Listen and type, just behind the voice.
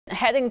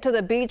Heading to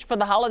the beach for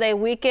the holiday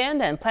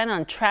weekend and plan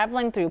on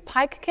traveling through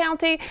Pike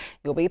County,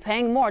 you'll be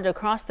paying more to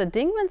cross the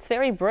Dingmans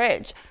Ferry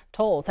Bridge.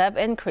 Tolls have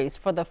increased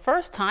for the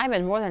first time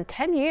in more than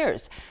 10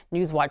 years.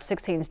 Newswatch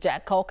 16's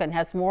Jack Culkin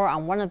has more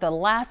on one of the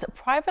last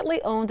privately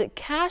owned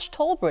cash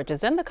toll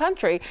bridges in the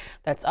country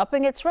that's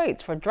upping its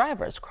rates for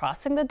drivers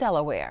crossing the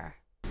Delaware.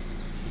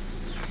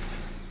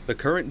 The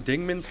current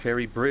Dingmans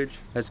Ferry Bridge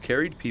has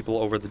carried people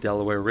over the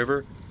Delaware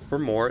River for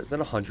more than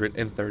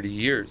 130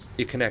 years.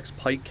 It connects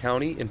Pike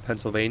County in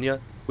Pennsylvania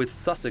with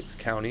Sussex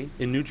County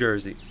in New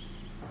Jersey.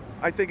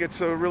 I think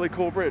it's a really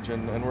cool bridge,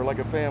 and we're like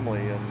a family,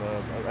 and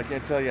I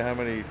can't tell you how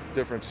many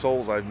different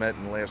souls I've met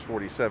in the last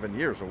 47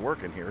 years of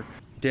working here.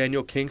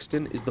 Daniel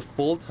Kingston is the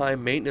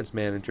full-time maintenance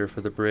manager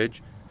for the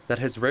bridge that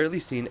has rarely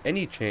seen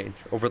any change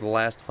over the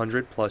last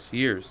 100+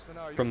 years.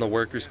 From the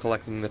workers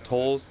collecting the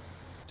tolls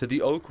to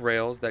the oak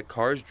rails that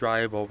cars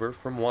drive over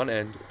from one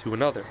end to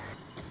another.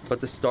 But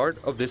the start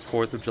of this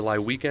 4th of July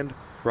weekend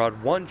brought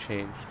one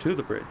change to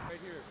the bridge.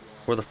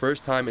 For the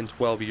first time in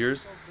 12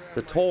 years,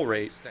 the toll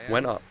rate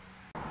went up.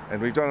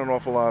 And we've done an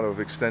awful lot of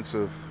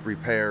extensive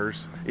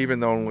repairs. Even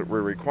though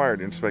we're required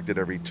to inspect it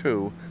every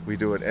 2, we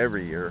do it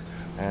every year.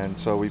 And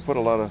so we put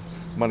a lot of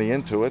money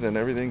into it, and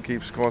everything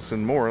keeps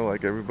costing more,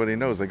 like everybody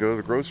knows. They go to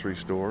the grocery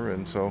store,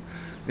 and so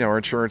our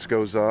insurance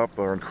goes up,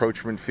 our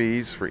encroachment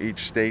fees for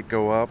each state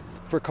go up.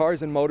 For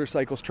cars and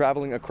motorcycles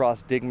traveling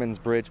across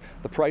Dingmans Bridge,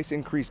 the price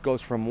increase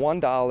goes from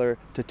 $1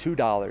 to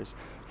 $2.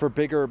 For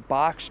bigger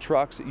box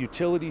trucks,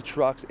 utility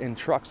trucks, and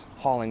trucks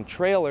hauling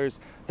trailers,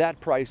 that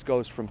price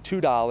goes from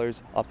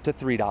 $2 up to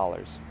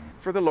 $3.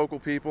 For the local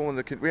people,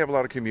 and we have a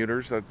lot of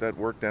commuters that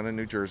work down in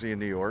New Jersey and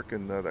New York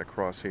and that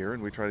cross here,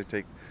 and we try to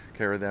take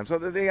care of them. So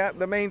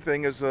the main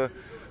thing is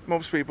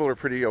most people are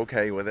pretty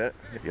okay with it.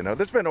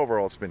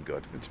 Overall, it's been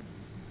good.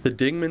 The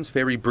Dingmans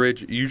Ferry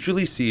Bridge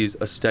usually sees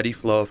a steady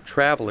flow of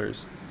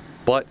travelers,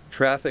 but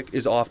traffic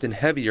is often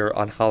heavier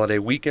on holiday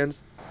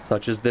weekends,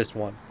 such as this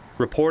one.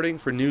 Reporting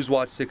for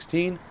Newswatch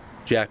 16,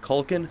 Jack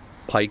Culkin,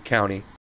 Pike County.